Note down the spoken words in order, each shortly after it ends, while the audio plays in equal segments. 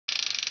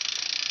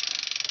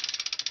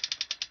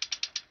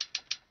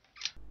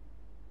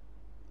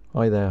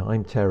Hi there,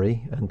 I'm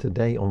Terry, and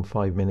today on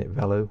 5-Minute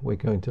Velo we're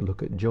going to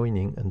look at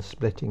joining and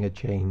splitting a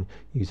chain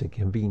using a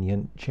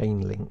convenient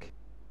chain link.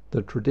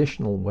 The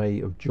traditional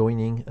way of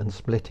joining and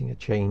splitting a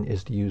chain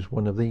is to use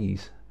one of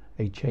these,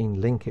 a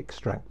chain link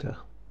extractor.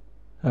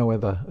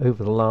 However,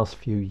 over the last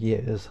few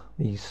years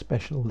these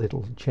special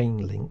little chain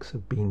links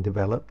have been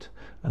developed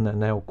and are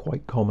now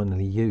quite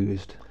commonly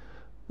used.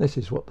 This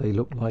is what they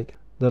look like.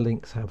 The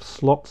links have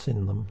slots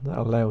in them that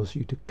allows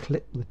you to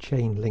clip the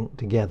chain link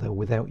together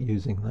without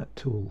using that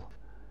tool.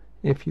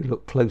 If you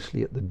look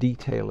closely at the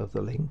detail of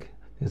the link,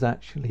 there's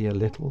actually a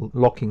little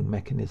locking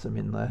mechanism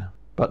in there,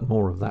 but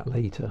more of that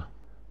later.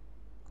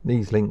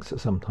 These links are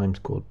sometimes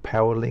called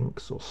power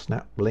links or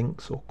snap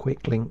links or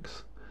quick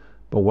links,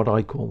 but what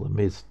I call them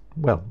is,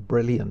 well,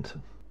 brilliant.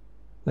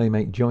 They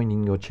make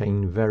joining your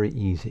chain very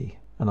easy,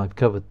 and I've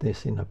covered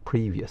this in a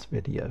previous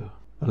video,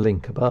 a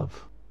link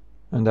above.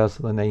 And as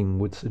the name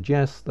would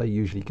suggest, they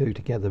usually go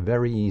together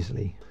very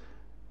easily.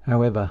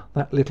 However,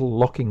 that little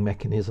locking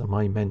mechanism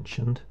I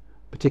mentioned,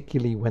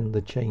 particularly when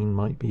the chain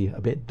might be a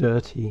bit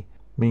dirty,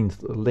 means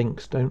that the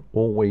links don't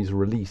always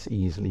release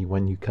easily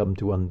when you come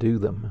to undo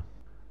them.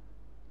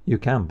 You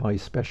can buy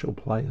special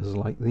pliers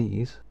like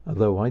these,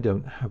 although I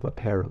don't have a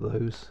pair of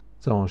those,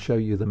 so I'll show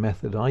you the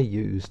method I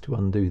use to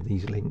undo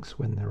these links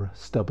when they're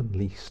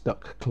stubbornly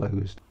stuck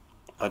closed.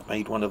 I've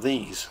made one of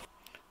these.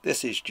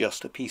 This is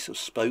just a piece of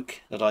spoke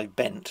that I've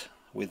bent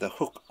with a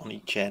hook on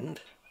each end,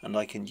 and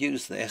I can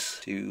use this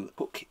to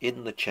hook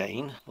in the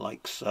chain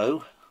like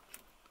so.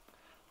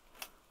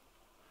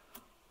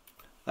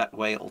 That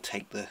way it'll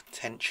take the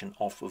tension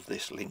off of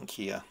this link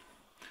here.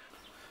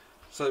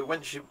 So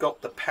once you've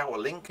got the power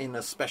link in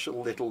a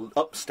special little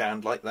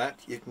upstand like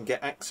that, you can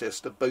get access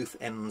to both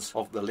ends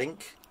of the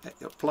link. Get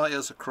your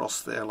pliers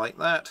across there like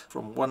that,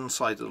 from one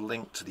side of the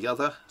link to the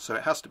other, so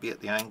it has to be at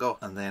the angle,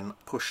 and then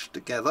push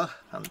together,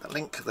 and the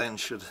link then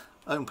should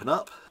open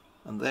up,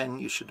 and then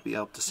you should be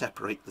able to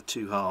separate the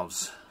two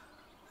halves.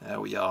 There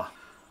we are.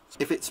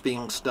 If it's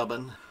being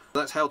stubborn,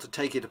 that's how to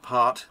take it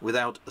apart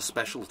without a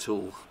special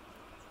tool.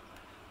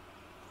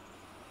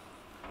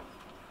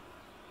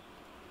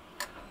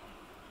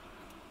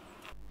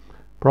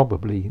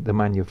 Probably the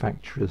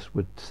manufacturers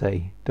would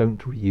say don't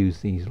reuse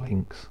these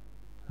links.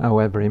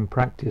 However, in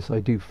practice I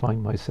do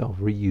find myself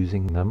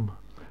reusing them.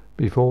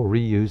 Before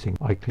reusing,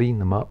 I clean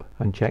them up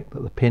and check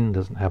that the pin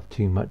doesn't have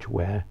too much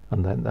wear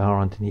and that there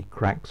aren't any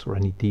cracks or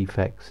any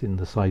defects in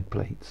the side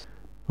plates.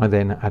 I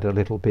then add a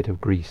little bit of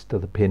grease to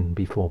the pin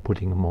before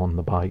putting them on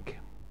the bike.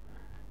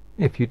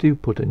 If you do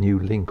put a new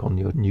link on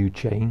your new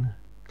chain,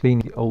 clean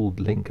the old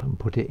link and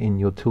put it in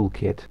your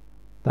toolkit.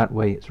 That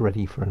way it's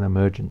ready for an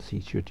emergency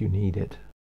should you need it.